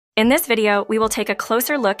In this video, we will take a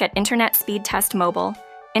closer look at Internet Speed Test Mobile,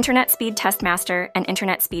 Internet Speed Test Master, and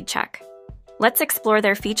Internet Speed Check. Let's explore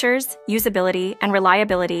their features, usability, and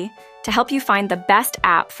reliability to help you find the best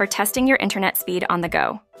app for testing your internet speed on the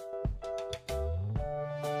go.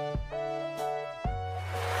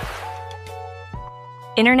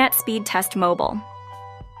 Internet Speed Test Mobile.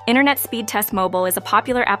 Internet Speed Test Mobile is a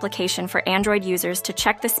popular application for Android users to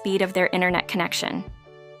check the speed of their internet connection.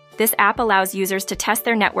 This app allows users to test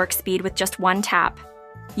their network speed with just one tap.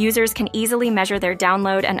 Users can easily measure their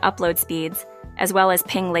download and upload speeds, as well as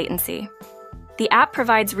ping latency. The app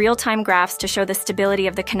provides real-time graphs to show the stability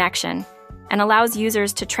of the connection and allows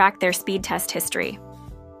users to track their speed test history.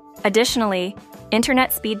 Additionally,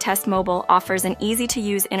 Internet Speed Test Mobile offers an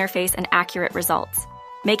easy-to-use interface and accurate results,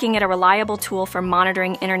 making it a reliable tool for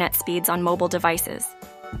monitoring internet speeds on mobile devices.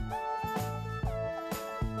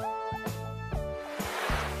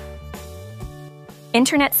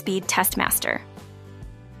 Internet Speed Test Master.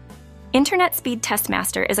 Internet Speed Test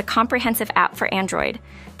Master is a comprehensive app for Android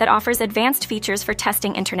that offers advanced features for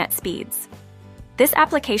testing internet speeds. This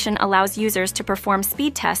application allows users to perform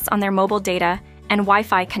speed tests on their mobile data and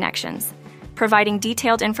Wi-Fi connections, providing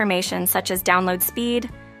detailed information such as download speed,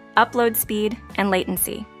 upload speed, and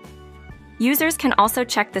latency. Users can also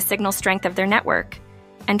check the signal strength of their network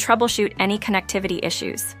and troubleshoot any connectivity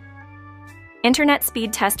issues. Internet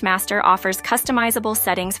Speed Test Master offers customizable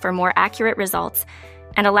settings for more accurate results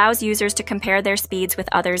and allows users to compare their speeds with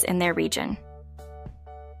others in their region.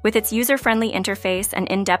 With its user-friendly interface and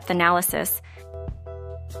in-depth analysis,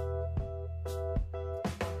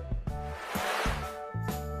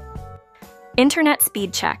 Internet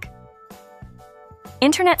Speed Check.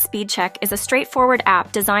 Internet Speed Check is a straightforward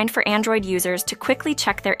app designed for Android users to quickly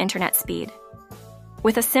check their internet speed.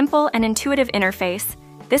 With a simple and intuitive interface,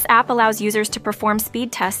 this app allows users to perform speed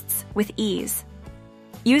tests with ease.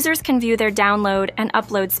 Users can view their download and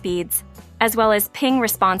upload speeds, as well as ping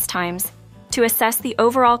response times, to assess the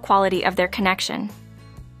overall quality of their connection.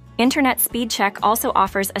 Internet Speed Check also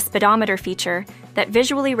offers a speedometer feature that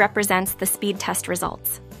visually represents the speed test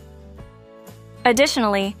results.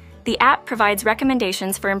 Additionally, the app provides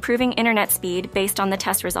recommendations for improving internet speed based on the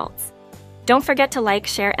test results. Don't forget to like,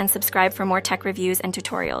 share, and subscribe for more tech reviews and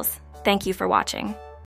tutorials. Thank you for watching.